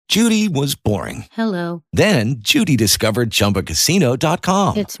Judy was boring. Hello. Then Judy discovered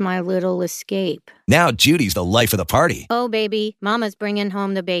ChumbaCasino.com. It's my little escape. Now Judy's the life of the party. Oh, baby, mama's bringing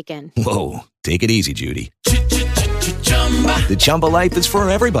home the bacon. Whoa, take it easy, Judy. The Chumba life is for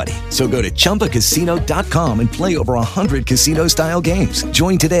everybody. So go to ChumbaCasino.com and play over 100 casino-style games.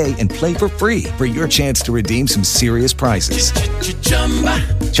 Join today and play for free for your chance to redeem some serious prizes.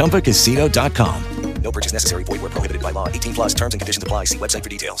 ChumbaCasino.com. No purchase necessary. Void where prohibited by law. 18 plus terms and conditions apply. See website for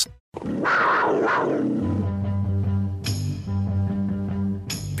details.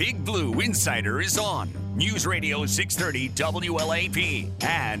 Big Blue Insider is on News Radio 630 WLAP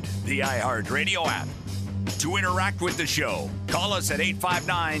and the iHeartRadio app. To interact with the show, call us at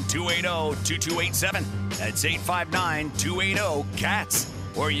 859-280-2287. That's 859-280-CATS.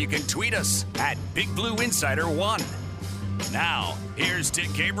 Or you can tweet us at Big Blue Insider 1. Now, here's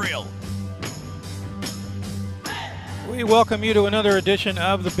Dick Gabriel. We welcome you to another edition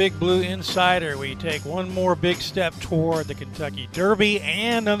of the Big Blue Insider. We take one more big step toward the Kentucky Derby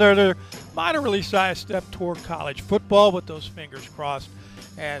and another moderately sized step toward college football with those fingers crossed.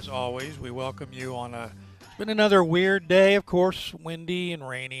 As always, we welcome you on it's been another weird day, of course, windy and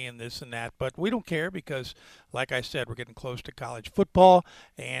rainy and this and that, but we don't care because, like I said, we're getting close to college football,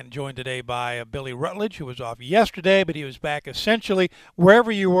 and joined today by Billy Rutledge, who was off yesterday, but he was back essentially. Wherever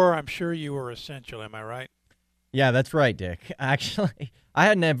you were, I'm sure you were essential, am I right? Yeah, that's right, Dick. Actually, I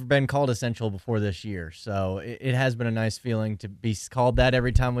had never been called essential before this year, so it has been a nice feeling to be called that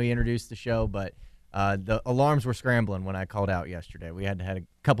every time we introduce the show, but the alarms were scrambling when I called out yesterday. We had a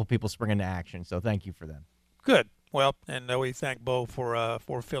couple people spring into action, so thank you for them. Good. Well, and we thank Bo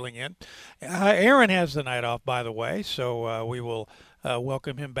for filling in. Aaron has the night off, by the way, so we will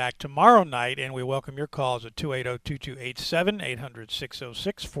welcome him back tomorrow night, and we welcome your calls at 280-2287,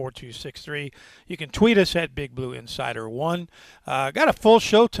 800-606-4263. You can tweet us at Big Blue Insider 1. Got a full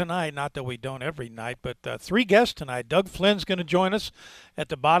show tonight, not that we don't every night, but 3 guests tonight. Doug Flynn's going to join us at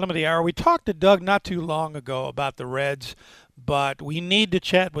the bottom of the hour. We talked to Doug not too long ago about the Reds, but we need to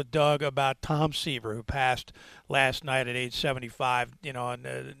chat with Doug about Tom Seaver, who passed last night at age 75. You know,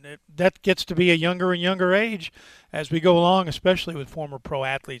 and that gets to be a younger and younger age as we go along, especially with former pro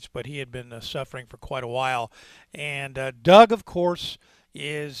athletes, but he had been suffering for quite a while. And Doug, of course,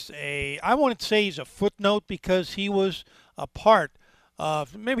 is I wouldn't say he's a footnote because he was a part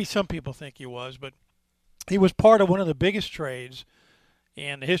of, maybe some people think he was, but he was part of one of the biggest trades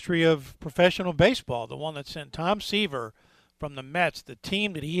in the history of professional baseball, the one that sent Tom Seaver from the Mets, the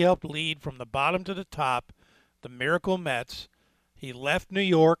team that he helped lead from the bottom to the top, the Miracle Mets. He left New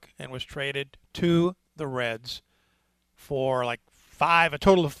York and was traded to the Reds for a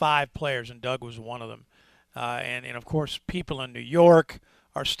total of 5 players, and Doug was one of them. And of course, people in New York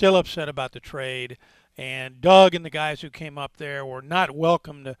are still upset about the trade, and Doug and the guys who came up there were not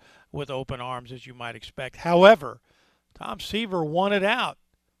welcomed with open arms, as you might expect. However, Tom Seaver wanted out.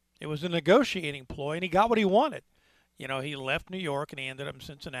 It was a negotiating ploy, and he got what he wanted. You know, he left New York and he ended up in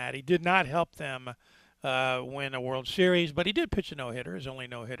Cincinnati. Did not help them win a World Series, but he did pitch a no-hitter, his only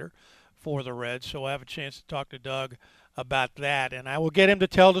no-hitter for the Reds. So I have a chance to talk to Doug about that, and I will get him to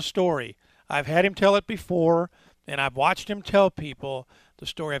tell the story. I've had him tell it before, and I've watched him tell people the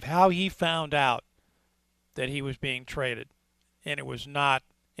story of how he found out that he was being traded, and it was not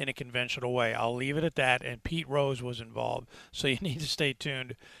in a conventional way. I'll leave it at that, and Pete Rose was involved, so you need to stay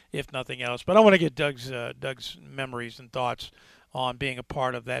tuned if nothing else. But I want to get Doug's memories and thoughts on being a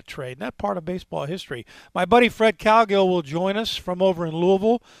part of that trade, and that part of baseball history. My buddy Fred Cowgill will join us from over in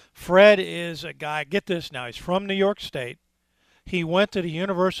Louisville. Fred is a guy, get this now, he's from New York State. He went to the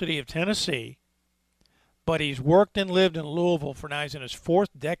University of Tennessee, but he's worked and lived in Louisville for now. He's in his 4th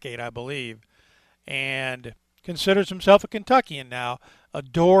decade, I believe, and considers himself a Kentuckian now,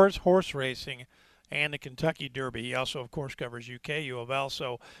 adores horse racing and the Kentucky Derby. He also, of course, covers UK, U of L.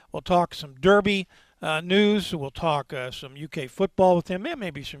 So we'll talk some Derby news. We'll talk some UK football with him, and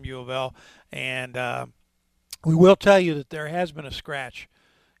maybe some U of L. And we will tell you that there has been a scratch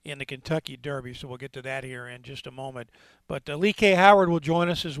in the Kentucky Derby, so we'll get to that here in just a moment. But Lee K. Howard will join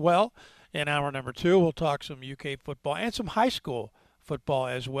us as well in hour number 2. We'll talk some UK football and some high school football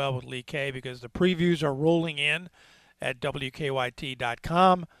as well with Lee K, because the previews are rolling in at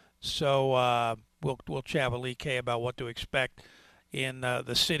WKYT.com. So we'll chat with Lee K about what to expect in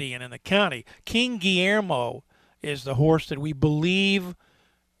the city and in the county. King Guillermo is the horse that we believe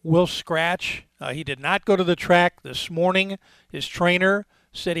will scratch. He did not go to the track this morning. His trainer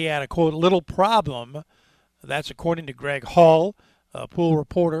said he had a, quote, little problem. That's according to Greg Hall, a pool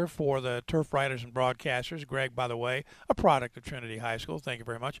reporter for the Turf Writers and Broadcasters. Greg, by the way, a product of Trinity High School. Thank you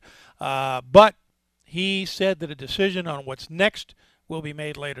very much. But he said that a decision on what's next will be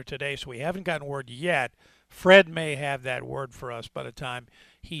made later today, so we haven't gotten word yet. Fred may have that word for us by the time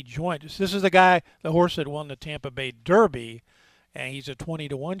he joins us. This is the horse that won the Tampa Bay Derby, and he's a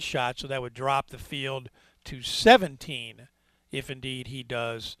 20-1 shot, so that would drop the field to 17 if indeed he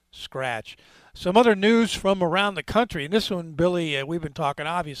does scratch. Some other news from around the country, and this one, Billy, we've been talking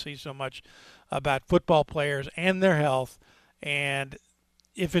obviously so much about football players and their health, and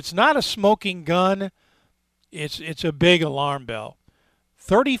if it's not a smoking gun, it's a big alarm bell.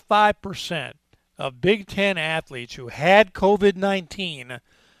 35% of Big Ten athletes who had COVID-19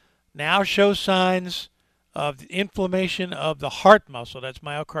 now show signs of inflammation of the heart muscle. That's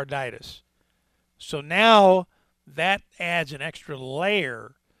myocarditis. So now that adds an extra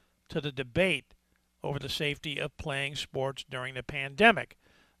layer to the debate over the safety of playing sports during the pandemic.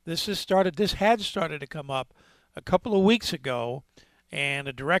 This had started to come up a couple of weeks ago, and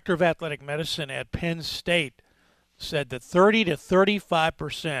the director of athletic medicine at Penn State said that 30 to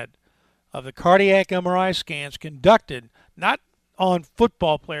 35% of the cardiac MRI scans conducted, not on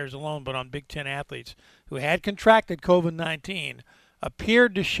football players alone, but on Big Ten athletes who had contracted COVID-19,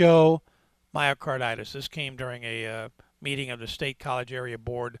 appeared to show myocarditis. This came during a meeting of the State College Area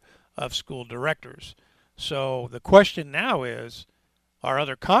Board of School Directors. So the question now is, are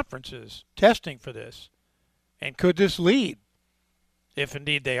other conferences testing for this? And could this lead, if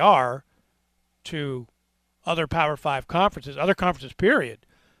indeed they are, to other Power 5 conferences, other conferences, period,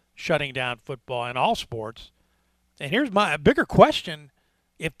 shutting down football and all sports? And here's a bigger question.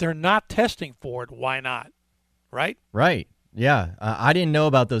 If they're not testing for it, why not? Right? Right. Yeah. I didn't know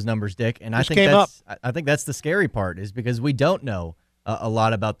about those numbers, Dick. And I think that's the scary part, is because we don't know a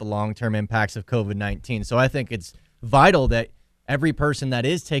lot about the long-term impacts of COVID-19. So I think it's vital that every person that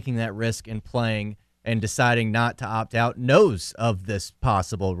is taking that risk and playing and deciding not to opt out knows of this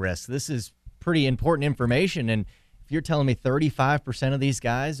possible risk. This is pretty important information. And if you're telling me 35% of these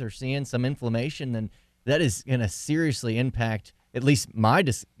guys are seeing some inflammation, then that is going to seriously impact at least my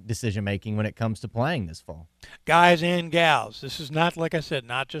decision-making when it comes to playing this fall. Guys and gals, this is not, like I said,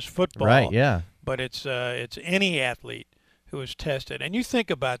 not just football. Right, yeah. But it's any athlete who is tested. And you think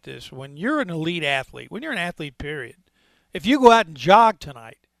about this, when you're an elite athlete, when you're an athlete, period, if you go out and jog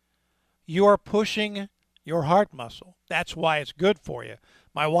tonight, you are pushing your heart muscle. That's why it's good for you.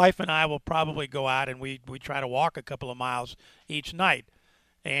 My wife and I will probably go out and we try to walk a couple of miles each night.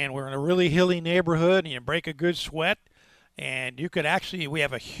 And we're in a really hilly neighborhood, and you break a good sweat, and you could actually, we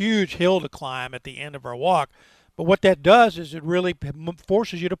have a huge hill to climb at the end of our walk. But what that does is it really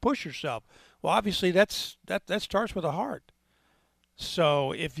forces you to push yourself. Well, obviously that starts with the heart.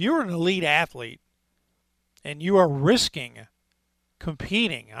 So if you're an elite athlete and you are risking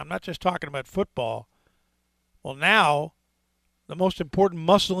competing, I'm not just talking about football, well, now the most important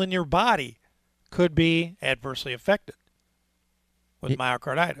muscle in your body could be adversely affected with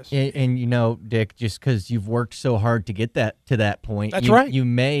myocarditis. And you know, Dick, just because you've worked so hard to get that to that point, that's right. You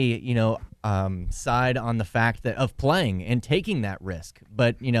may, side on the fact that of playing and taking that risk.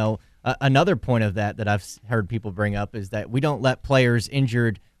 But another point of that I've heard people bring up is that we don't let players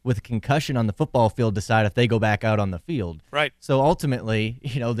injured with a concussion on the football field decide if they go back out on the field. Right. So ultimately,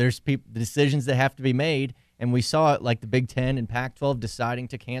 there's decisions that have to be made, and we saw it like the Big Ten and Pac-12 deciding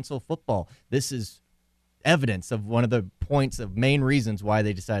to cancel football. This is evidence of one of the points of main reasons why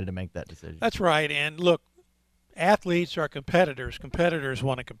they decided to make that decision. That's right. And look, athletes are competitors. Competitors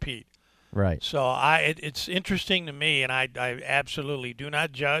want to compete. Right. So it's interesting to me, and I absolutely do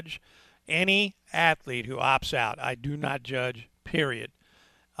not judge any athlete who opts out. I do not judge, period.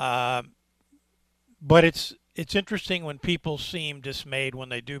 But it's interesting when people seem dismayed when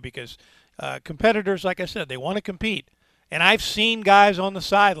they do, because competitors, like I said, they want to compete. And I've seen guys on the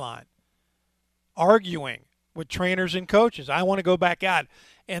sideline arguing with trainers and coaches. I want to go back out.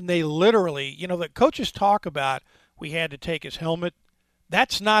 And they literally, the coaches talk about we had to take his helmet.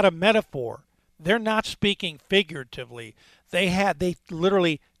 That's not a metaphor. They're not speaking figuratively. They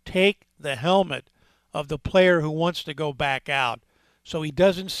literally take the helmet of the player who wants to go back out so he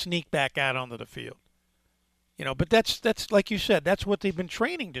doesn't sneak back out onto the field. But that's like you said, that's what they've been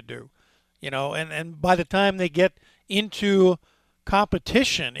training to do. And by the time they get into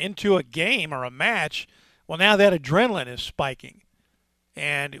competition, into a game or a match, well, now that adrenaline is spiking.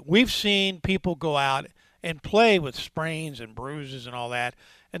 And we've seen people go out and play with sprains and bruises and all that.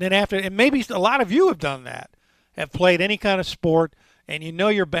 And then and maybe a lot of you have done that, have played any kind of sport, and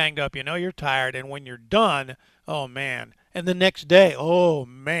you're banged up, you're tired, and when you're done, oh, man. And the next day, oh,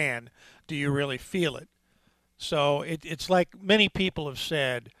 man, do you really feel it? So it's like many people have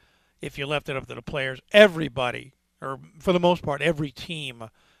said, if you left it up to the players, everybody, or for the most part, every team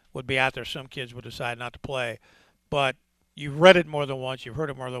would be out there. Some kids would decide not to play. But You've read it more than once. You've heard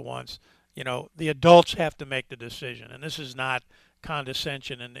it more than once. The adults have to make the decision. And this is not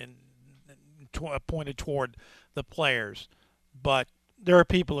condescension and pointed toward the players. But there are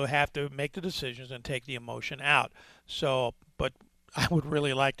people who have to make the decisions and take the emotion out. So, but I would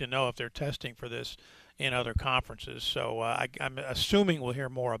really like to know if they're testing for this in other conferences. So I'm assuming we'll hear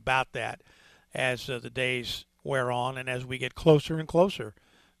more about that as the days wear on and as we get closer and closer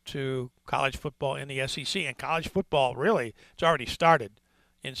to college football in the SEC. And college football, really, it's already started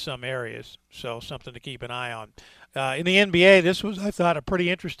in some areas, so something to keep an eye on. In the NBA, this was, I thought, a pretty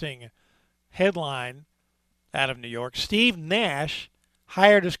interesting headline out of New York. Steve Nash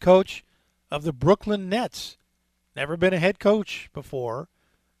hired as coach of the Brooklyn Nets. Never been a head coach before.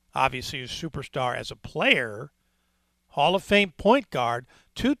 Obviously a superstar as a player. Hall of Fame point guard,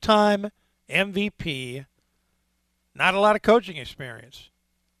 2-time MVP. Not a lot of coaching experience.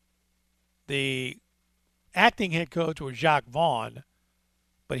 The acting head coach was Jacques Vaughn,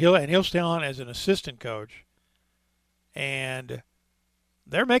 but he'll stay on as an assistant coach. And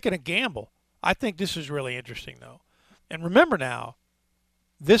they're making a gamble. I think this is really interesting, though. And remember now,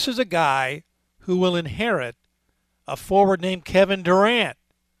 this is a guy who will inherit a forward named Kevin Durant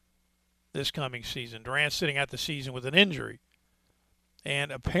this coming season. Durant's sitting out the season with an injury.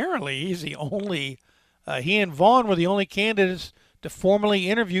 And apparently he's the only, he and Vaughn were the only candidates to formally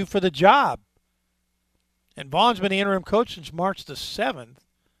interview for the job. And Vaughn's been the interim coach since March the 7th,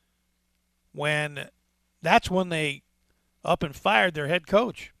 that's when they up and fired their head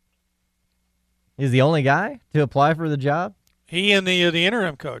coach. He's the only guy to apply for the job? He and the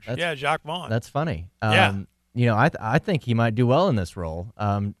interim coach. Jacques Vaughn. That's funny. Yeah. I think he might do well in this role.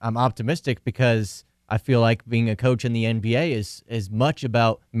 I'm optimistic because I feel like being a coach in the NBA is as much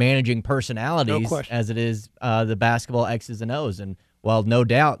about managing personalities as it is the basketball X's and O's. And while no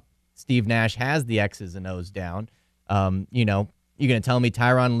doubt Steve Nash has the X's and O's down, you're going to tell me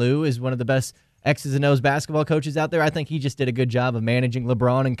Tyronn Lue is one of the best X's and O's basketball coaches out there? I think he just did a good job of managing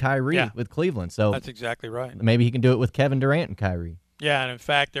LeBron and Kyrie with Cleveland. So that's exactly right. Maybe he can do it with Kevin Durant and Kyrie. Yeah, and in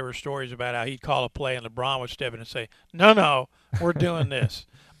fact, there were stories about how he'd call a play and LeBron would step in and say, no, we're doing this.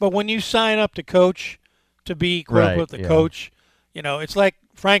 But when you sign up to coach, to be, quote-unquote, the coach, it's like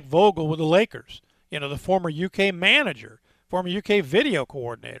Frank Vogel with the Lakers. The former UK manager, former UK video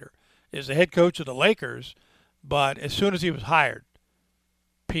coordinator, is the head coach of the Lakers. But as soon as he was hired,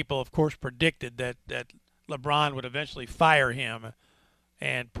 people, of course, predicted that LeBron would eventually fire him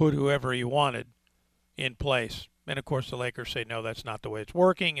and put whoever he wanted in place. And, of course, the Lakers say, no, that's not the way it's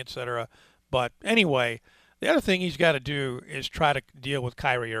working, etc. But anyway, the other thing he's got to do is try to deal with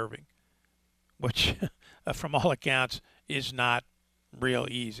Kyrie Irving, which, from all accounts, is not real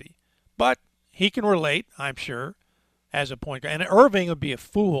easy. But he can relate, I'm sure, as a point guard. And Irving would be a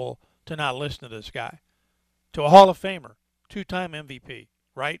fool to not listen to this guy, to a Hall of Famer, 2-time MVP,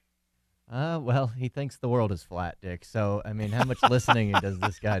 right? Well, he thinks the world is flat, Dick. So, I mean, how much listening does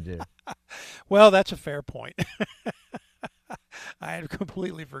this guy do? Well, that's a fair point. I had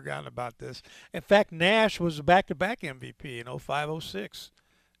completely forgotten about this. In fact, Nash was a back-to-back MVP in 05-06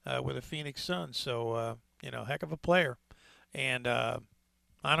 with the Phoenix Suns. So, heck of a player. And I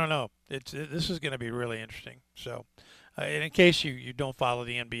don't know. This is going to be really interesting. So, and in case you don't follow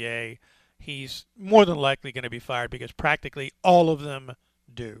the NBA, he's more than likely going to be fired because practically all of them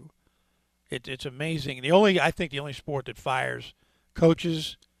do. It's amazing. I think the only sport that fires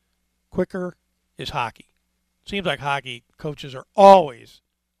coaches quicker is hockey. Seems like hockey coaches are always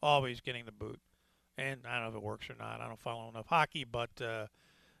getting the boot. And I don't know if it works or not. I don't follow enough hockey, but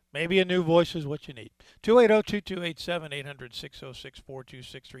maybe a new voice is what you need. 280-2287,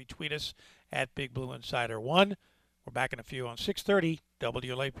 800-606-4263. Tweet us at Big Blue Insider 1. We're back in a few on 630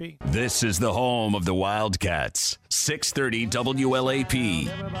 WLAP. This is the home of the Wildcats. 630 WLAP.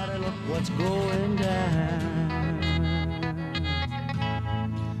 Everybody look what's going down.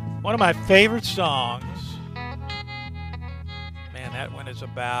 One of my favorite songs, man, that one is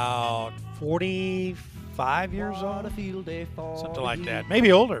about 45 years old, something like that.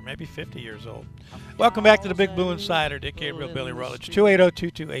 Maybe older, maybe 50 years old. Welcome back to the Big Blue Insider. Dick Gabriel, Billy Rutledge.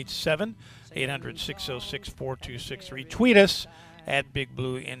 280-2287, 800-606-4263. Tweet us at Big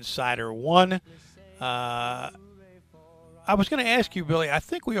Blue Insider 1. I was going to ask you, Billy, I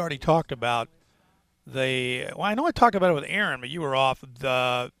think we already talked about I know I talked about it with Aaron, but you were off,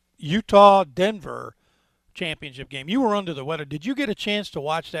 the Utah-Denver championship game. You were under the weather. Did you get a chance to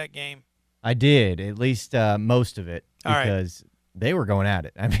watch that game? I did, at least most of it, because they were going at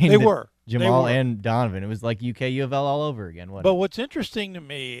it. I mean, they were. Jamal and Donovan. It was like UK U of L all over again. But what's interesting to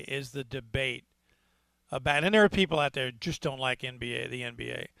me is the debate about, and there are people out there who just don't like the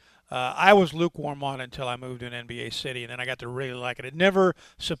NBA, I was lukewarm on it until I moved to an NBA city, and then I got to really like it. It never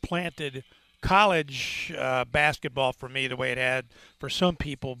supplanted college basketball for me the way it had for some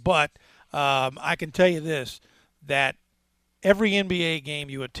people, but I can tell you this, that every NBA game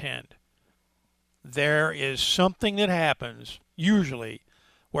you attend, there is something that happens, usually,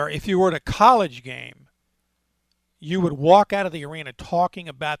 where if you were at a college game, you would walk out of the arena talking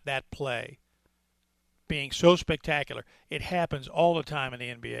about that play being so spectacular. It happens all the time in the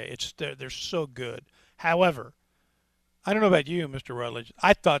NBA. They're so good. However, I don't know about you, Mr. Rutledge.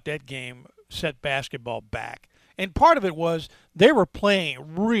 I thought that game set basketball back. And part of it was they were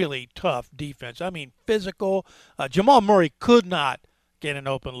playing really tough defense. I mean, physical. Jamal Murray could not get an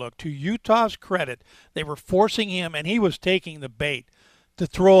open look. To Utah's credit, they were forcing him, and he was taking the bait to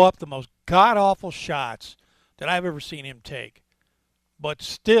throw up the most god-awful shots that I've ever seen him take. But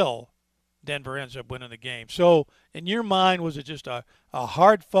still, Denver ends up winning the game. So, in your mind, was it just a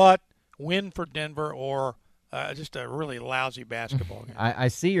hard-fought win for Denver, or just a really lousy basketball game? I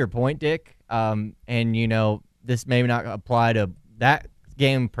see your point, Dick. And, this may not apply to that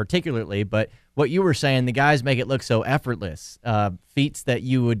game particularly, but what you were saying, the guys make it look so effortless. Feats that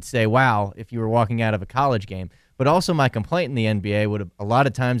you would say, wow, if you were walking out of a college game. But also my complaint in the NBA would have, a lot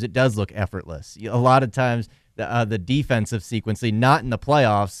of times it does look effortless. A lot of times the defensive sequencing, not in the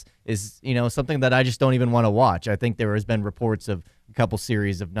playoffs, is something that I just don't even want to watch. I think there has been reports of a couple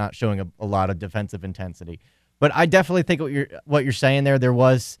series of not showing a lot of defensive intensity. But I definitely think what you're saying there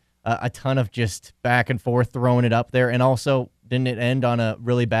was a ton of just back and forth throwing it up there, and also didn't it end on a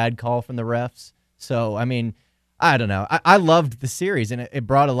really bad call from the refs? So, I mean, I don't know. I loved the series, and it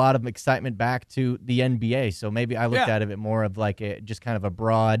brought a lot of excitement back to the NBA. So maybe I looked at it more of like just kind of a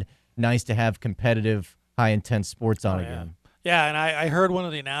broad, nice to have competitive, high-intense sports on again. Yeah, and I heard one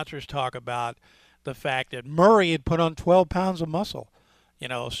of the announcers talk about the fact that Murray had put on 12 pounds of muscle.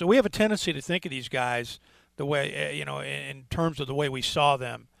 So we have a tendency to think of these guys the way, in terms of the way we saw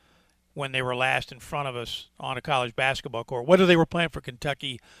them when they were last in front of us on a college basketball court, whether they were playing for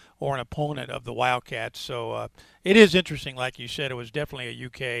Kentucky or an opponent of the Wildcats. So it is interesting, like you said, it was definitely a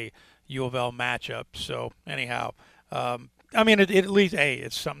UK U of L matchup. So anyhow, I mean, at least,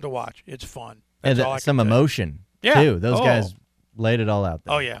 it's something to watch. It's fun. And some emotion, too. Those guys laid it all out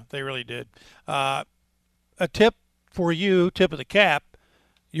there. Oh, yeah, they really did. A tip for you, tip of the cap,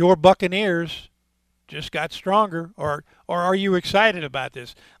 your Buccaneers just got stronger, or are you excited about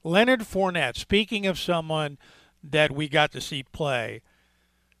this? Leonard Fournette, speaking of someone that we got to see play,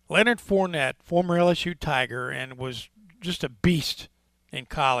 Leonard Fournette, former LSU Tiger, and was just a beast in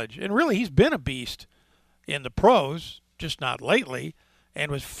college. And really, he's been a beast in the pros, just not lately,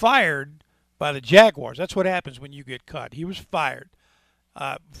 and was fired by the Jaguars. That's what happens when you get cut. He was fired.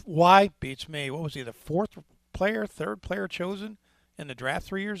 Why? Beats me. What was he, the third player chosen in the draft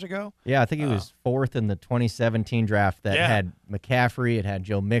 3 years ago? Yeah, I think he was fourth in the 2017 draft that had McCaffrey, it had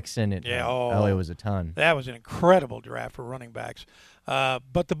Joe Mixon. It was a ton. That was an incredible draft for running backs.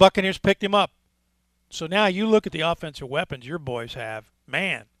 But the Buccaneers picked him up. So now you look at the offensive weapons your boys have.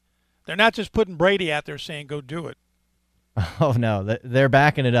 Man, they're not just putting Brady out there saying, go do it. Oh, no. They're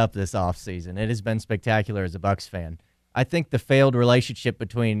backing it up this offseason. It has been spectacular as a Bucs fan. I think the failed relationship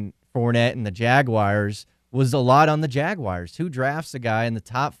between Fournette and the Jaguars was a lot on the Jaguars. Who drafts a guy in the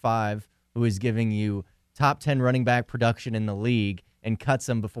top 5 who is giving you top 10 running back production in the league and cuts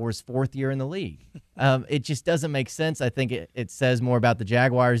him before his 4th year in the league? It just doesn't make sense. I think it says more about the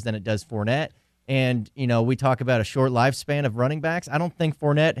Jaguars than it does Fournette. And, we talk about a short lifespan of running backs. I don't think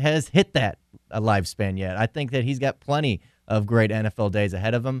Fournette has hit that lifespan yet. I think that he's got plenty of great NFL days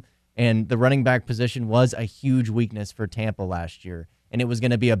ahead of him. And the running back position was a huge weakness for Tampa last year. And it was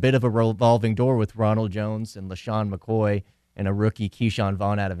going to be a bit of a revolving door with Ronald Jones and LaShawn McCoy and a rookie Keyshawn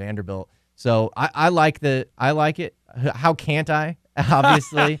Vaughn out of Vanderbilt. So I like it. How can't I?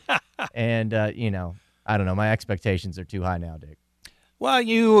 Obviously. And, I don't know. My expectations are too high now, Dick. Well,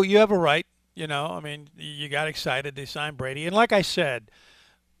 you have a right. You got excited. They signed Brady. And like I said,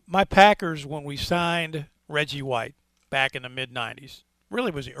 my Packers, when we signed Reggie White back in the mid-'90s,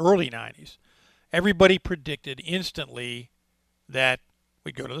 really was the early 90s, everybody predicted instantly that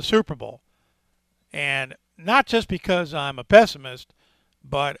we'd go to the Super Bowl. And not just because I'm a pessimist,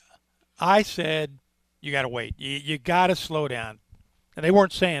 but I said, you got to wait. You got to slow down. And they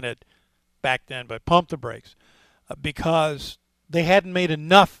weren't saying it back then, but pump the brakes because they hadn't made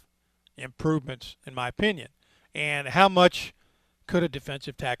enough improvements, in my opinion. And how much could a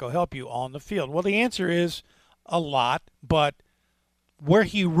defensive tackle help you on the field? Well, the answer is a lot, but where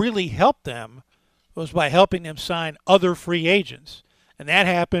he really helped them was by helping them sign other free agents. And that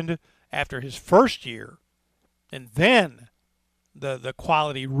happened after his first year. And then the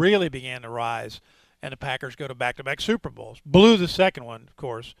quality really began to rise, and the Packers go to back-to-back Super Bowls. Blew the second one, of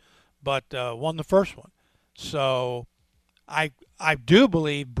course, but won the first one. So I do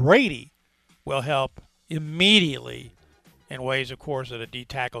believe Brady will help immediately in ways, of course, that a D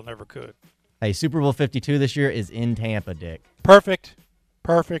tackle never could. Hey, Super Bowl 52 this year is in Tampa, Dick. Perfect.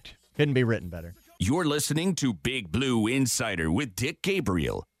 Couldn't be written better. You're listening to Big Blue Insider with Dick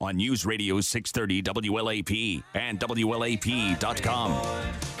Gabriel on News Radio 630 WLAP and WLAP.com.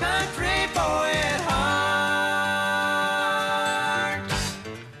 Country boy at heart.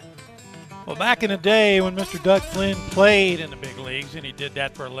 Well, back in the day when Mr. Doug Flynn played in the big leagues, and he did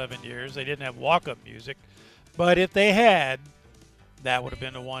that for 11 years, they didn't have walk-up music. But if they had, that would have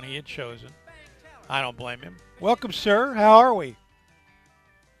been the one he had chosen. I don't blame him. Welcome, sir. How are we?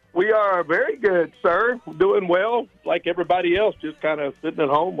 We are very good, sir. Doing well, like everybody else, just kind of sitting at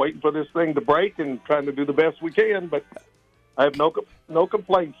home waiting for this thing to break and trying to do the best we can. But I have no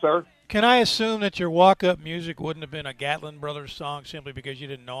complaints, sir. Can I assume that your walk-up music wouldn't have been a Gatlin Brothers song simply because you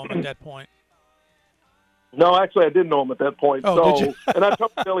didn't know him at that point? No, actually, I didn't know him at that point. Oh, did you? And I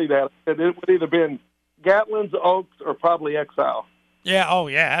told Billy that. It would either been Gatlin's, Oaks, or probably Exile. Yeah, oh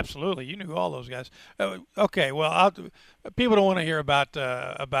yeah, absolutely. You knew all those guys. Okay, well, people don't want to hear about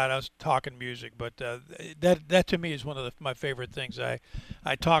us talking music, but that to me is one of my favorite things I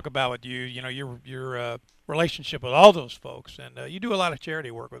talk about with you. You know, your relationship with all those folks, and you do a lot of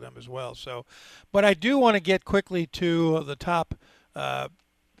charity work with them as well. So, but I do want to get quickly to the top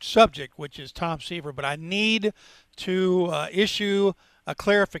subject, which is Tom Seaver. But I need to issue a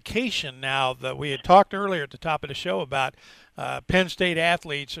clarification now that we had talked earlier at the top of the show about Penn State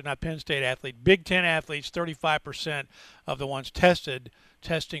athletes, or not Penn State athletes, Big Ten athletes, 35% of the ones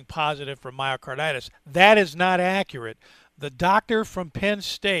testing positive for myocarditis. That is not accurate. The doctor from Penn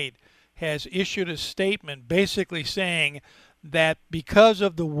State has issued a statement basically saying that because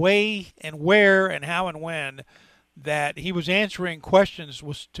of the way and where and how and when that he was answering questions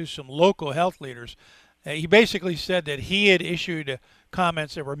to some local health leaders, he basically said that he had issued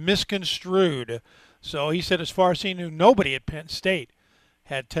comments that were misconstrued. So he said as far as he knew, nobody at Penn State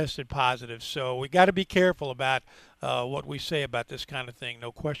had tested positive. So we got to be careful about what we say about this kind of thing.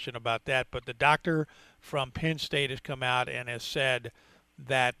 No question about that. But the doctor from Penn State has come out and has said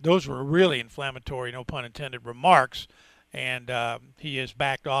that those were really inflammatory, no pun intended, remarks. And he has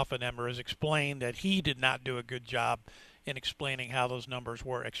backed off of them or has explained that he did not do a good job in explaining how those numbers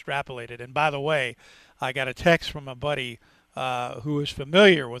were extrapolated. And by the way, I got a text from a buddy who is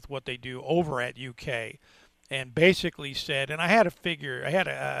familiar with what they do over at UK, and basically said, and I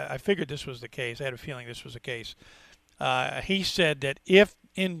figured this was the case. I had a feeling this was the case. He said that if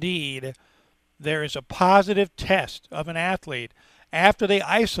indeed there is a positive test of an athlete after they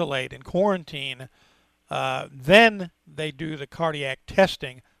isolate and quarantine, then they do the cardiac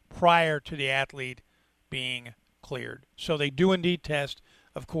testing prior to the athlete being cleared. So they do indeed test,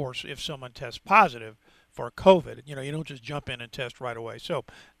 of course, if someone tests positive for COVID. You know, you don't just jump in and test right away. So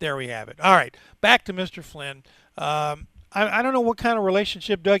there we have it. All right, back to Mr. Flynn. I don't know what kind of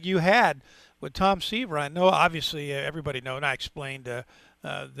relationship, Doug, you had with Tom Seaver. I know, obviously, everybody knows, and I explained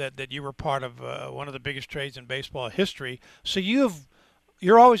that you were part of one of the biggest trades in baseball history. So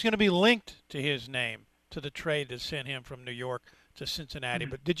you're always going to be linked to his name, to the trade that sent him from New York to Cincinnati.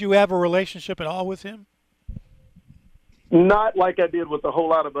 But did you have a relationship at all with him? Not like I did with a whole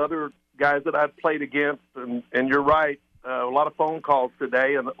lot of other guys that I've played against, and you're right, a lot of phone calls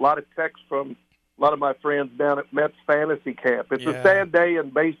today and a lot of texts from a lot of my friends down at Mets Fantasy Camp. It's a sad day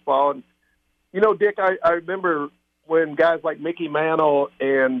in baseball. And, you know, Dick, I remember when guys like Mickey Mantle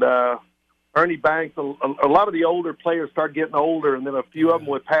and Ernie Banks, a lot of the older players started getting older, and then a few of them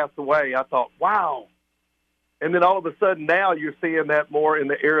would pass away. I thought, wow. And then all of a sudden now you're seeing that more in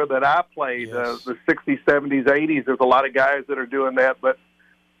the era that I played, the 60s, 70s, 80s. There's a lot of guys that are doing that. But,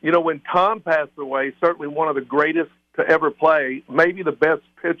 you know, when Tom passed away, certainly one of the greatest to ever play, maybe the best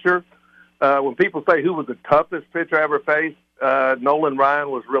pitcher. When people say who was the toughest pitcher I ever faced, Nolan Ryan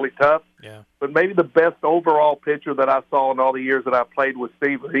was really tough. Yeah. But maybe the best overall pitcher that I saw in all the years that I played was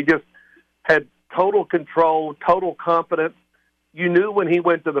Seaver. He just had total control, total confidence. You knew when he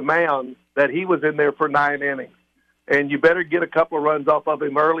went to the mound that he was in there for 9 innings. And you better get a couple of runs off of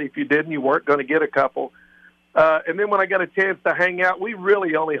him early. If you didn't, you weren't going to get a couple. And then when I got a chance to hang out, we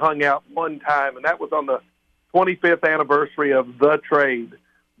really only hung out one time, and that was on the 25th anniversary of the trade,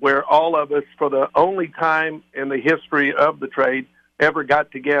 where all of us, for the only time in the history of the trade, ever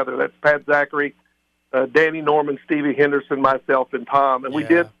got together. That's Pat Zachary, Danny Norman, Stevie Henderson, myself, and Tom. And we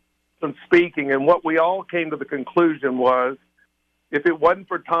did some speaking, and what we all came to the conclusion was, if it wasn't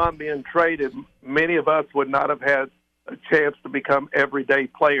for Tom being traded, many of us would not have had a chance to become everyday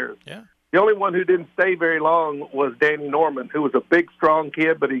players. Yeah. The only one who didn't stay very long was Danny Norman, who was a big, strong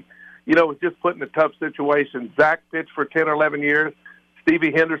kid, but he, was just put in a tough situation. Zach pitched for 10 or 11 years,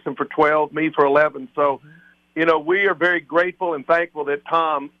 Stevie Henderson for 12, me for 11. So, we are very grateful and thankful that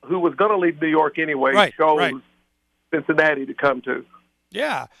Tom, who was going to leave New York anyway, chose Cincinnati to come to.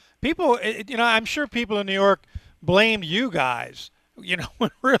 Yeah. People, I'm sure people in New York blamed you guys. When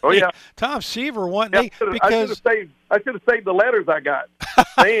really Tom Seaver won. I should have saved the letters I got.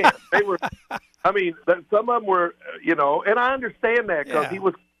 Man, they were. I mean, some of them were, and I understand that because he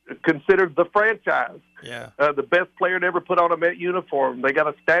was considered the franchise. Yeah. The best player to ever put on a Met uniform. They got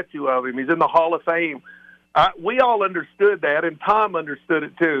a statue of him. He's in the Hall of Fame. We all understood that, and Tom understood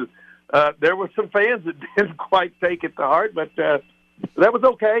it too. There were some fans that didn't quite take it to heart, but that was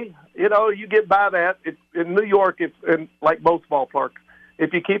okay. You get by that. In New York, and like most ballparks,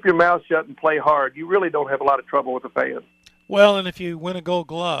 if you keep your mouth shut and play hard, you really don't have a lot of trouble with the fans. Well, and if you win a Gold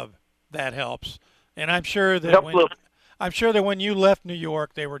Glove, that helps. And I'm sure that when you left New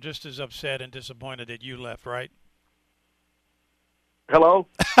York, they were just as upset and disappointed that you left, right? Hello?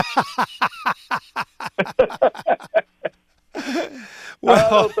 Well, I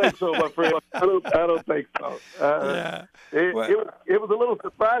don't think so, my friend. I don't think so. It was a little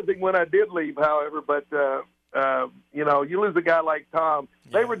surprising when I did leave, however, but, you lose a guy like Tom.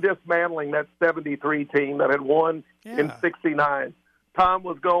 They were dismantling that 73 team that had won in 69. Tom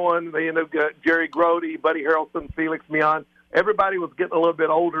was going. They ended up getting Jerry Grody, Buddy Harrelson, Felix Mion. Everybody was getting a little bit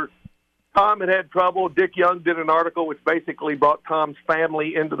older. Tom had trouble. Dick Young did an article which basically brought Tom's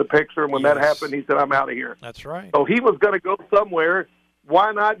family into the picture. And when that happened, he said, I'm out of here. That's right. So he was going to go somewhere.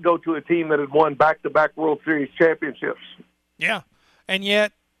 Why not go to a team that had won back-to-back World Series championships? Yeah, and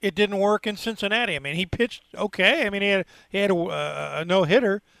yet it didn't work in Cincinnati. I mean, he pitched okay. I mean, he had a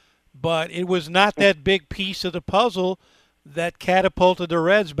no-hitter, but it was not that big piece of the puzzle that catapulted the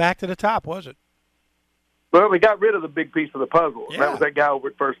Reds back to the top, was it? Well, they got rid of the big piece of the puzzle. Yeah. That was that guy over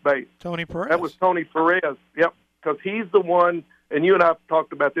at first base. Tony Perez. That was Tony Perez, yep, because he's the one, and you and I have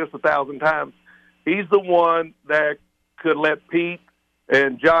talked about this 1,000 times, he's the one that could let Pete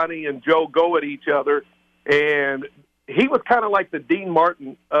and Johnny and Joe go at each other, and he was kind of like the Dean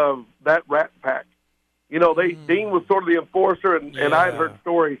Martin of that Rat Pack. Dean was sort of the enforcer, and I had heard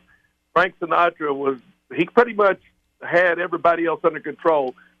stories. Frank Sinatra he pretty much had everybody else under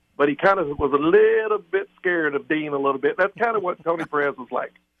control, but he kind of was a little bit scared of Dean a little bit. That's kind of what Tony Perez was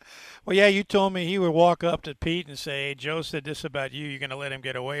like. Well, yeah, you told me he would walk up to Pete and say, hey, Joe said this about you. You're going to let him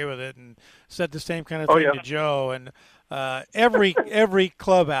get away with it, and said the same kind of thing to Joe. And every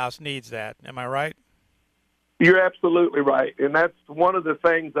clubhouse needs that. Am I right? You're absolutely right. And that's one of the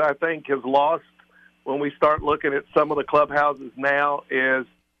things that I think is lost when we start looking at some of the clubhouses now is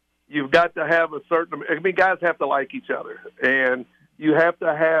you've got to have guys have to like each other. And you have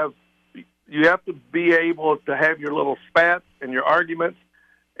to be able to have your little spats and your arguments.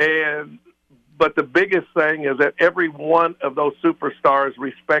 But the biggest thing is that every one of those superstars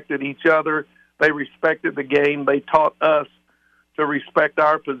respected each other. They respected the game. They taught us to respect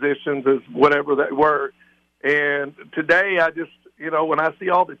our positions as whatever they were. And today I just, when I see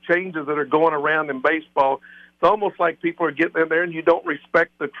all the changes that are going around in baseball, it's almost like people are getting in there and you don't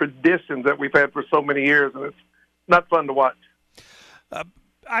respect the traditions that we've had for so many years, and it's not fun to watch.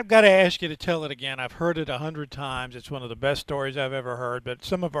 I've got to ask you to tell it again. I've heard it 100 times. It's one of the best stories I've ever heard, but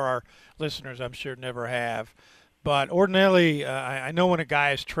some of our listeners, I'm sure, never have. But ordinarily, I know when a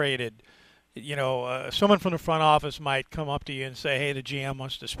guy is traded, someone from the front office might come up to you and say, hey, the GM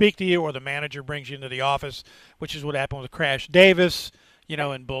wants to speak to you, or the manager brings you into the office, which is what happened with Crash Davis,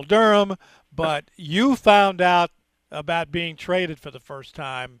 and Bull Durham. But you found out about being traded for the first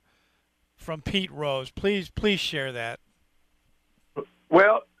time from Pete Rose. Please share that.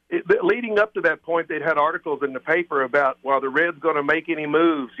 Well, leading up to that point, they'd had articles in the paper about, the Reds going to make any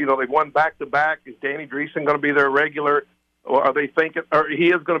moves? They've won back-to-back. Is Danny Dreesen going to be their regular? Or are they thinking, or he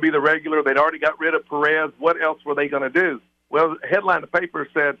is going to be the regular? They'd already got rid of Perez. What else were they going to do? Well, the headline of the paper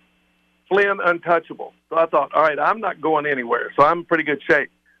said, Flynn untouchable. So I thought, all right, I'm not going anywhere. So I'm in pretty good shape.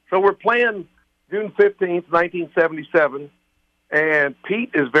 So we're playing June 15th, 1977, and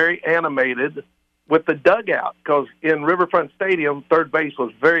Pete is very animated with the dugout, because in Riverfront Stadium, third base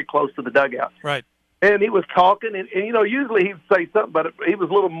was very close to the dugout. Right. And he was talking, and usually he'd say something, but he was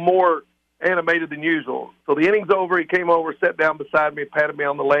a little more animated than usual. So the inning's over, he came over, sat down beside me, patted me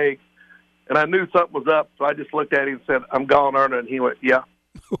on the leg, and I knew something was up, so I just looked at him and said, I'm gone, Erna, and he went, yeah.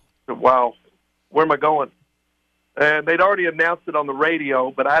 I said, wow, where am I going? And they'd already announced it on the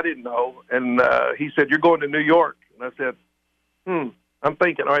radio, but I didn't know, and he said, you're going to New York. And I said, I'm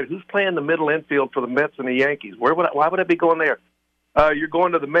thinking, all right, who's playing the middle infield for the Mets and the Yankees? Why would I be going there? You're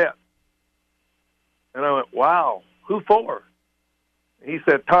going to the Mets. And I went, wow, who for? He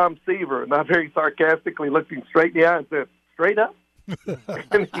said, Tom Seaver. And I very sarcastically looked him straight in the eye and said, straight up?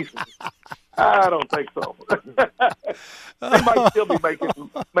 And he said, I don't think so. They might still be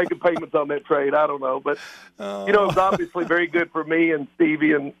making payments on that trade. I don't know. But, it was obviously very good for me and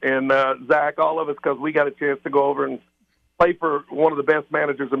Stevie and Zach, all of us, because we got a chance to go over and play for one of the best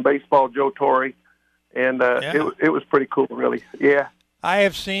managers in baseball, Joe Torre. And it was pretty cool, really. Yeah. I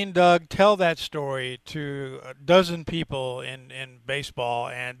have seen Doug tell that story to a dozen people in baseball,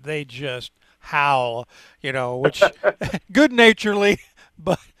 and they just howl, which good-naturedly,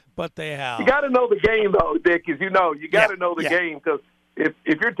 but they howl. You got to know the game, though, Dick, as you know. You got to know the game, because if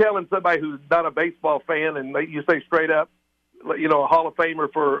you're telling somebody who's not a baseball fan and you say straight up, a Hall of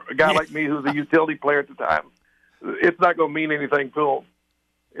Famer for a guy like me who's a utility player at the time, it's not going to mean anything to them.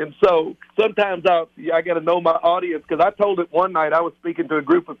 And so sometimes I got to know my audience, because I told it one night. I was speaking to a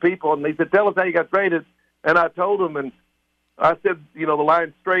group of people, and they said, tell us how you got traded. And I told them, and I said, the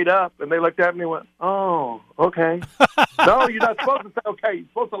line straight up. And they looked at me and went, oh, okay. No, you're not supposed to say okay. You're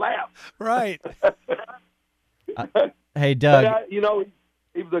supposed to laugh. Right. Hey, Doug. But,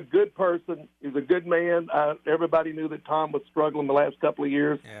 he was a good person. He was a good man. Everybody knew that Tom was struggling the last couple of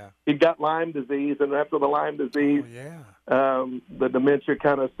years. Yeah. He got Lyme disease, and after the Lyme disease, the dementia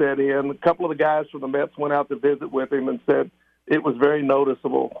kind of set in. A couple of the guys from the Mets went out to visit with him and said it was very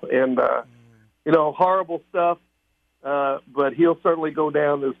noticeable. And, horrible stuff, but he'll certainly go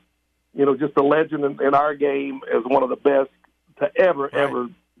down as, just a legend in our game as one of the best to ever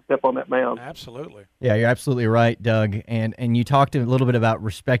step on that mound. Absolutely. Yeah, you're absolutely right, Doug. And you talked a little bit about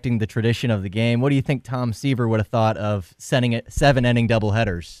respecting the tradition of the game. What do you think Tom Seaver would have thought of sending it 7-inning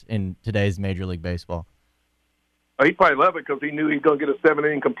doubleheaders in today's Major League Baseball? Oh, he'd probably love it, because he knew he'd going to get a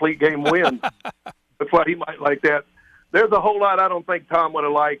 7-inning complete game win. That's why he might like that. There's a whole lot I don't think Tom would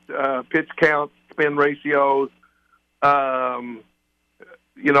have liked. Pitch counts, spin ratios. I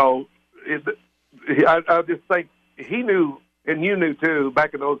just think he knew. And you knew, too,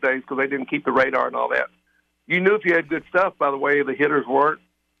 back in those days, because they didn't keep the radar and all that. You knew if you had good stuff by the way the hitters weren't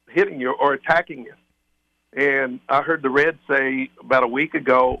hitting you or attacking you. And I heard the Reds say about a week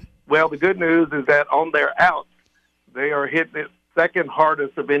ago, well, the good news is that on their outs, they are hitting it second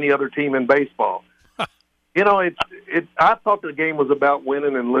hardest of any other team in baseball. I thought the game was about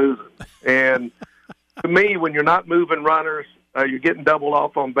winning and losing. And to me, when you're not moving runners, you're getting doubled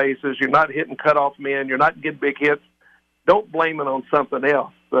off on bases, you're not hitting cutoff men, you're not getting big hits, don't blame it on something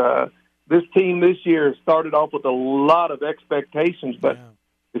else. This team this year started off with a lot of expectations, but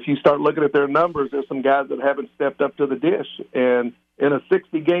if you start looking at their numbers, there's some guys that haven't stepped up to the dish. And in a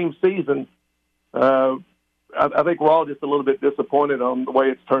 60-game season, I think we're all just a little bit disappointed on the way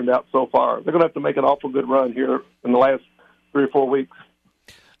it's turned out so far. They're going to have to make an awful good run here in the last 3 or 4 weeks.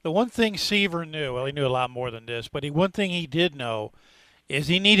 The one thing Seaver knew, well, he knew a lot more than this, but one thing he did know is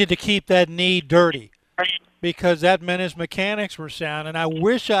he needed to keep that knee dirty, because that meant his mechanics were sound. And I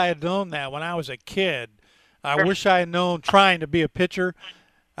wish I had known that when I was a kid. I wish I had known, trying to be a pitcher,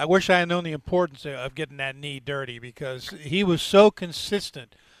 I wish I had known the importance of getting that knee dirty, because he was so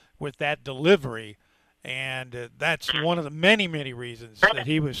consistent with that delivery. And that's one of the many, many reasons that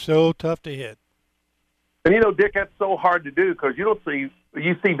he was so tough to hit. And, Dick, that's so hard to do, because you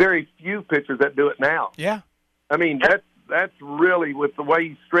see very few pitchers that do it now. Yeah. I mean, that's really, with the way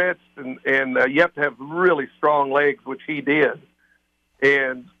he stretched, and you have to have really strong legs, which he did.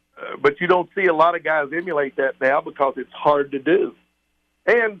 And but you don't see a lot of guys emulate that now, because it's hard to do.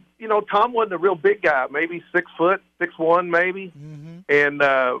 And Tom wasn't a real big guy, maybe 6 foot, 6'1", maybe,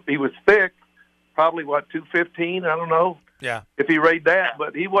 and he was thick, probably 215. I don't know. Yeah. If he weighed that,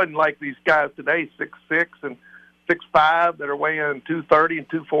 but he wasn't like these guys today, 6'6" and 6'5", that are weighing 230 and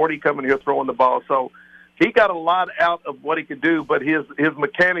 240 coming here throwing the ball. So he got a lot out of what he could do, but his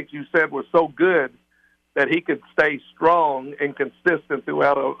mechanics, you said, were so good that he could stay strong and consistent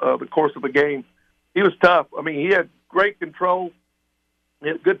throughout the course of the game. He was tough. I mean, he had great control. He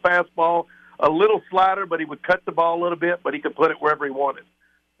had a good fastball, a little slider, but he would cut the ball a little bit, but he could put it wherever he wanted.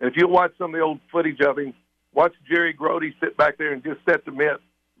 And if you watch some of the old footage of him, watch Jerry Grody sit back there and just set the mitt.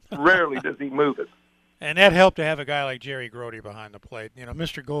 Rarely does he move it. And that helped to have a guy like Jerry Grody behind the plate,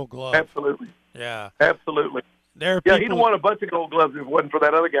 Mr. Gold Glove. Absolutely. Yeah. Absolutely. He'd have won a bunch of Gold Gloves if it wasn't for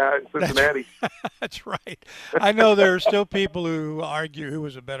that other guy in Cincinnati. That's right. I know there are still people who argue who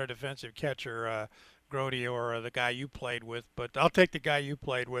was a better defensive catcher, Grody or the guy you played with, but I'll take the guy you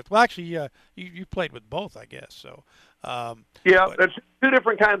played with. Well, actually, you played with both, I guess. So. There's two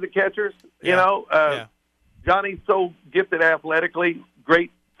different kinds of catchers. Johnny's so gifted athletically,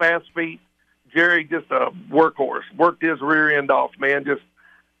 great fast feet. Jerry, just a workhorse, worked his rear end off, man. Just,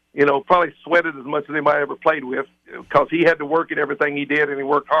 probably sweated as much as anybody ever played with because he had to work at everything he did, and he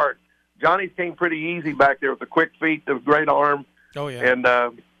worked hard. Johnny's came pretty easy back there with the quick feet, the great arm. Oh, yeah. And,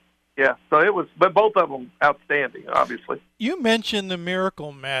 so it was, but both of them outstanding, obviously. You mentioned the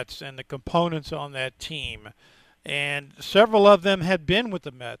Miracle Mets and the components on that team, and several of them had been with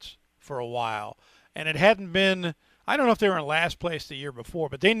the Mets for a while, and it hadn't been. I don't know if they were in last place the year before,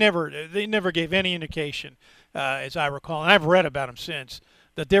 but they never gave any indication, as I recall, and I've read about them since,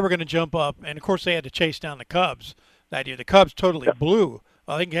 that they were going to jump up. And of course, they had to chase down the Cubs that year. The Cubs totally blew.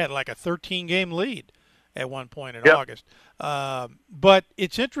 I think they had like a 13-game lead at one point in August. But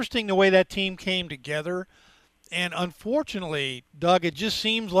it's interesting the way that team came together. And unfortunately, Doug, it just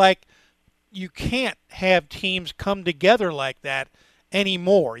seems like you can't have teams come together like that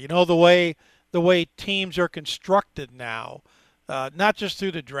anymore. The way teams are constructed now, not just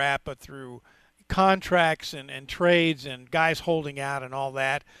through the draft, but through contracts and trades and guys holding out and all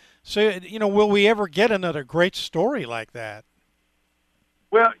that. So, will we ever get another great story like that?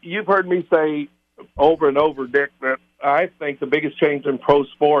 Well, you've heard me say over and over, Dick, that I think the biggest change in pro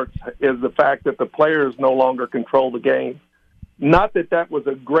sports is the fact that the players no longer control the game. Not that that was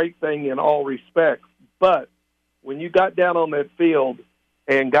a great thing in all respects, but when you got down on that field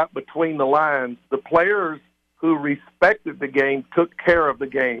and got between the lines, the players who respected the game took care of the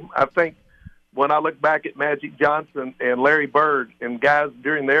game. I think when I look back at Magic Johnson and Larry Bird and guys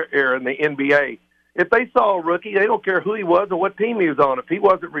during their era in the NBA, if they saw a rookie, they don't care who he was or what team he was on. If he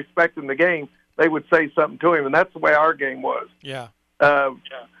wasn't respecting the game, they would say something to him, and that's the way our game was. Yeah.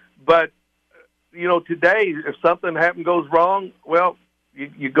 But, today, if something goes wrong, well,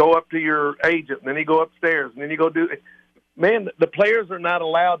 you go up to your agent, and then you go upstairs, and then you go do it. Man, the players are not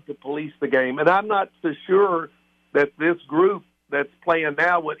allowed to police the game, and I'm not so sure that this group that's playing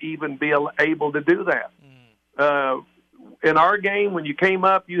now would even be able to do that. In our game, when you came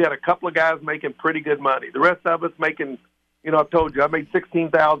up, you had a couple of guys making pretty good money. The rest of us making, I've told you, I made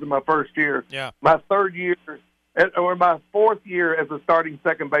 $16,000 my first year. Yeah. My third year, or my fourth year as a starting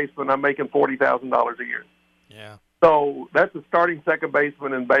second baseman, I'm making $40,000 a year. Yeah. So that's a starting second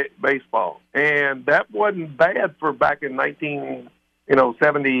baseman in baseball, and that wasn't bad for back in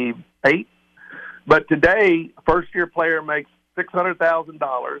 1978. But today, first-year player makes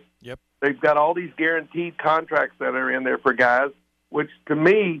 $600,000. Yep. They've got all these guaranteed contracts that are in there for guys, which to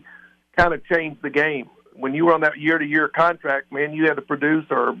me kind of changed the game. When you were on that year-to-year contract, man, you had to produce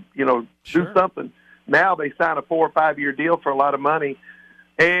or, do something. Now they sign a 4 or 5 year deal for a lot of money.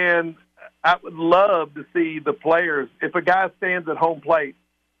 And I would love to see the players, if a guy stands at home plate,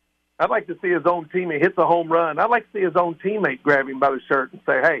 I'd like to see his own teammate hits a home run. I'd like to see his own teammate grab him by the shirt and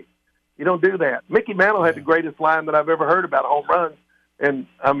say, hey, you don't do that. Mickey Mantle had the greatest line that I've ever heard about home runs. And,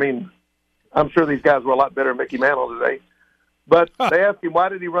 I'm sure these guys were a lot better than Mickey Mantle today. But they asked him, why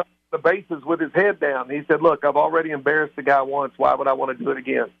did he run the bases with his head down? He said, look, I've already embarrassed the guy once. Why would I want to do it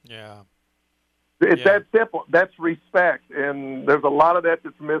again? Yeah. It's that simple. That's respect. And there's a lot of that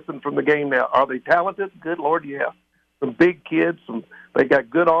that's missing from the game now. Are they talented? Good Lord, yeah. Some big kids. They got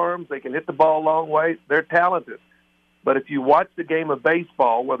good arms. They can hit the ball a long way. They're talented. But if you watch the game of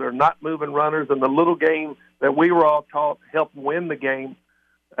baseball where they're not moving runners and the little game that we were all taught helped win the game,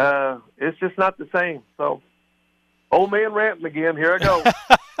 it's just not the same. So, old man ranting again. Here I go.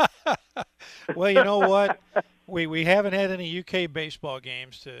 Well, you know what? We haven't had any UK baseball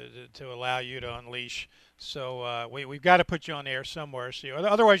games to allow you to unleash. So we've got to put you on the air somewhere. So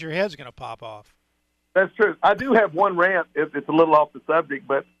otherwise your head's going to pop off. That's true. I do have one rant. It's a little off the subject,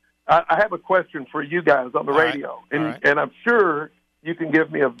 but I have a question for you guys on the radio. And I'm sure you can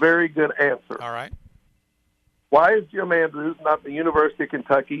give me a very good answer. All right. Why is Jim Andrews not the University of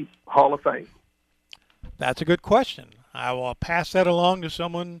Kentucky Hall of Fame? That's a good question. I will pass that along to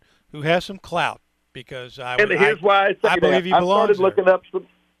someone who has some clout because I believe he belongs there.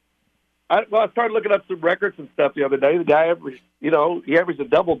 I started looking up some records and stuff the other day. The guy averaged, he averaged a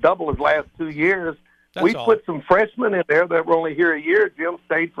double-double his last 2 years. We put some freshmen in there that were only here a year. Jim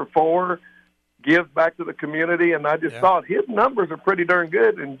stayed for 4, gives back to the community, and I just thought his numbers are pretty darn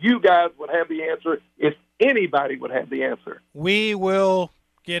good, and you guys would have the answer if anybody would have the answer. We will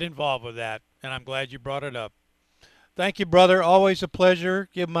get involved with that, and I'm glad you brought it up. Thank you, brother. Always a pleasure.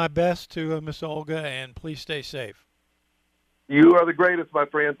 Give my best to Miss Olga, and please stay safe. You are the greatest, my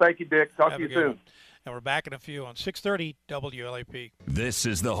friend. Thank you, Dick. Talk to you soon. And we're back in a few on 630 WLAP. This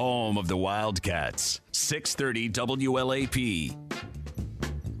is the home of the Wildcats. 630 WLAP.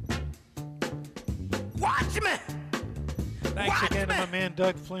 Watch me! Thanks again to my man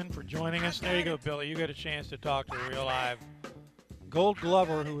Doug Flynn for joining us. There you go, Billy. You got a chance to talk to a real live Gold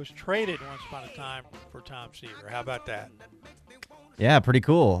Glover who was traded once upon a time for Tom Seaver. How about that? Yeah, pretty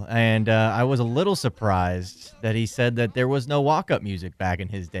cool. And I was a little surprised that he said that there was no walk-up music back in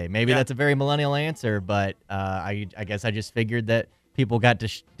his day. Maybe that's a very millennial answer, but I guess I just figured that people got to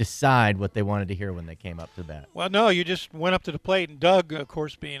decide what they wanted to hear when they came up to bat. Well, no, you just went up to the plate, and Doug, of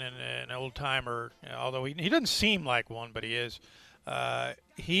course, being an old-timer, although he doesn't seem like one, but he is,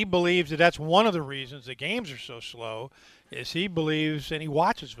 he believes that that's one of the reasons the games are so slow, is he believes, and he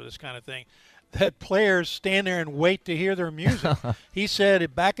watches for this kind of thing, that players stand there and wait to hear their music. He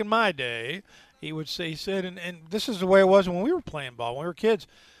said, back in my day, he said, and this is the way it was when we were playing ball, when we were kids,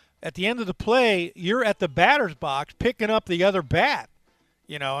 at the end of the play, you're at the batter's box picking up the other bat,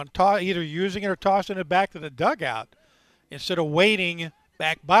 and either using it or tossing it back to the dugout instead of waiting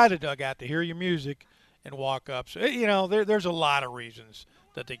back by the dugout to hear your music and walk up. So, there's a lot of reasons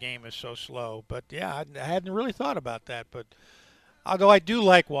that the game is so slow. But, yeah, I hadn't really thought about that. But although I do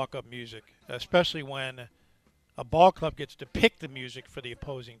like walk-up music, especially when a ball club gets to pick the music for the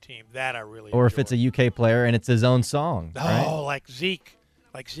opposing team, that I really Or enjoy. if it's a UK player and it's his own song. Right? Oh, like Zeke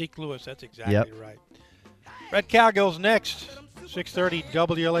Lewis. That's exactly right. Red Cowgirls next, 6:30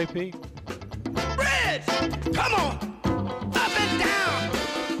 WLAP. Reds, come on, up and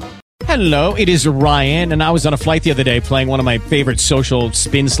down. Hello, it is Ryan, and I was on a flight the other day playing one of my favorite social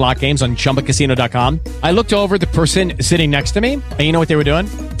spin slot games on ChumbaCasino.com. I looked over at the person sitting next to me, and you know what they were doing?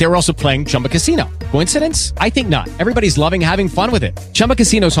 They were also playing Chumba Casino. Coincidence? I think not. Everybody's loving having fun with it. Chumba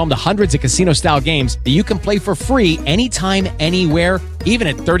Casino is home to hundreds of casino-style games that you can play for free anytime, anywhere, even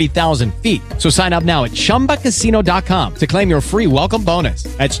at 30,000 feet. So sign up now at ChumbaCasino.com to claim your free welcome bonus.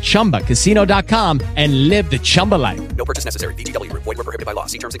 That's ChumbaCasino.com and live the Chumba life. No purchase necessary. VGW. Void where prohibited by law.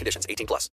 See terms and conditions. 18+.